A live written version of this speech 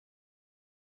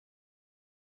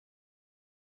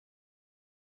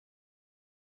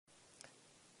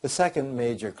The second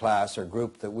major class or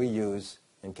group that we use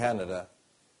in Canada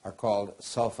are called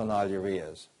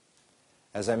sulfonylureas.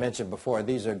 As I mentioned before,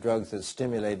 these are drugs that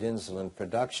stimulate insulin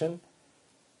production.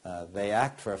 They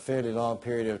act for a fairly long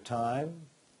period of time,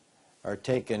 are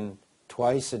taken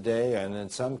twice a day, and in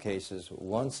some cases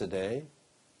once a day,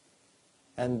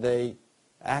 and they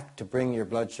act to bring your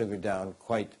blood sugar down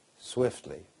quite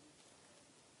swiftly.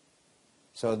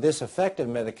 So this effective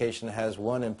medication has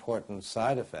one important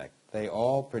side effect. They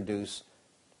all produce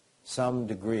some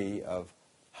degree of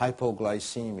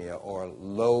hypoglycemia or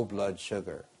low blood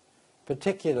sugar,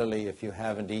 particularly if you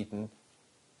haven't eaten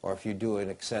or if you do an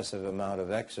excessive amount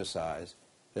of exercise.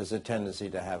 There's a tendency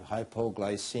to have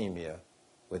hypoglycemia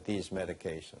with these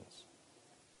medications.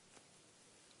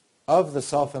 Of the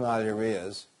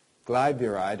sulfonylureas,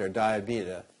 glyburide or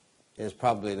diabeta is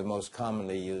probably the most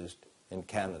commonly used in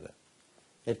Canada.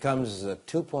 It comes as a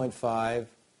 2.5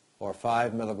 or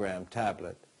 5 milligram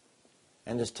tablet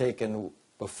and is taken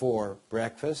before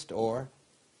breakfast or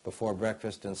before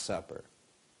breakfast and supper.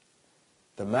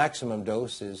 The maximum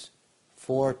dose is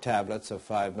 4 tablets of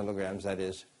 5 milligrams, that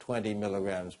is 20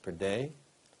 milligrams per day,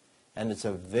 and it's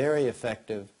a very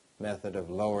effective method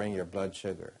of lowering your blood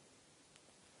sugar.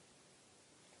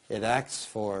 It acts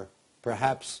for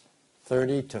perhaps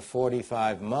 30 to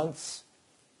 45 months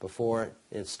before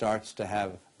it starts to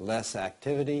have less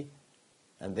activity,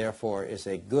 and therefore is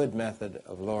a good method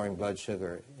of lowering blood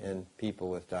sugar in people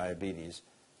with diabetes,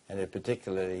 and it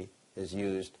particularly is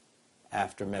used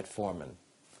after metformin.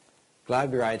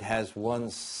 Glyburide has one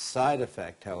side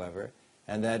effect, however,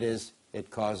 and that is it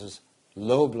causes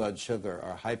low blood sugar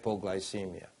or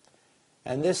hypoglycemia.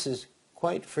 And this is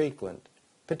quite frequent,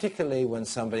 particularly when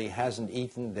somebody hasn't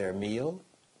eaten their meal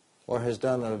or has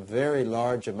done a very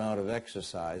large amount of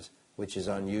exercise, which is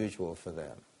unusual for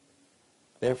them.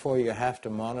 Therefore, you have to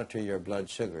monitor your blood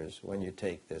sugars when you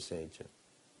take this agent.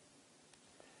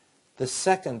 The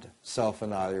second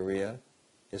sulfonylurea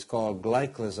is called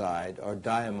glyclazide or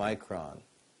diamicron.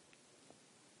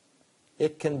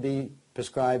 It can be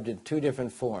prescribed in 2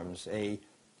 different forms: a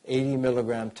 80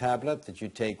 milligram tablet that you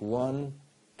take 1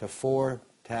 to 4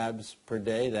 tabs per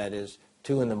day, that is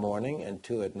 2 in the morning and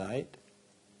 2 at night,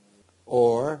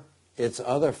 or its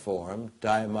other form,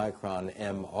 diamicron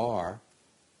MR,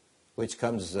 which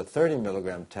comes as a 30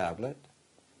 milligram tablet,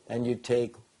 and you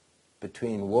take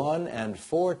between 1 and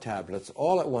 4 tablets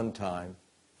all at one time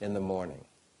in the morning.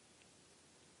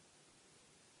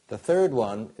 The third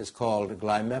one is called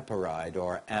glimepiride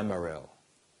or Amaryl.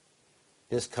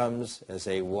 This comes as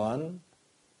a 1,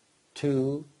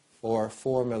 2, or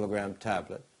 4 milligram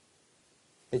tablet.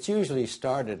 It's usually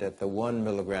started at the 1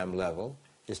 milligram level,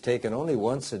 is taken only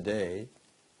once a day,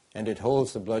 and it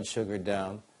holds the blood sugar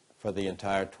down for the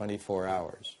entire 24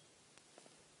 hours.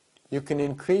 You can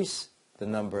increase the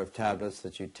number of tablets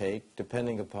that you take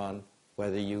depending upon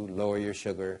whether you lower your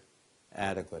sugar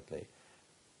adequately.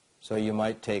 So you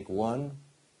might take 1,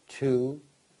 2,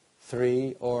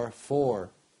 3, or 4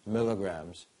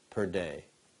 milligrams per day.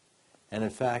 And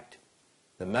in fact,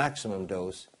 the maximum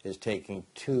dose is taking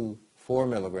 2 4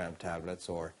 milligram tablets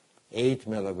or 8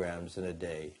 milligrams in a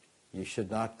day. You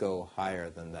should not go higher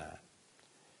than that.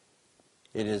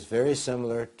 It is very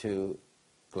similar to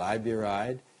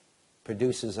glyburide,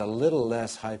 produces a little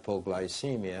less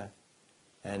hypoglycemia,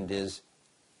 and is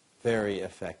very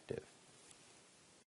effective.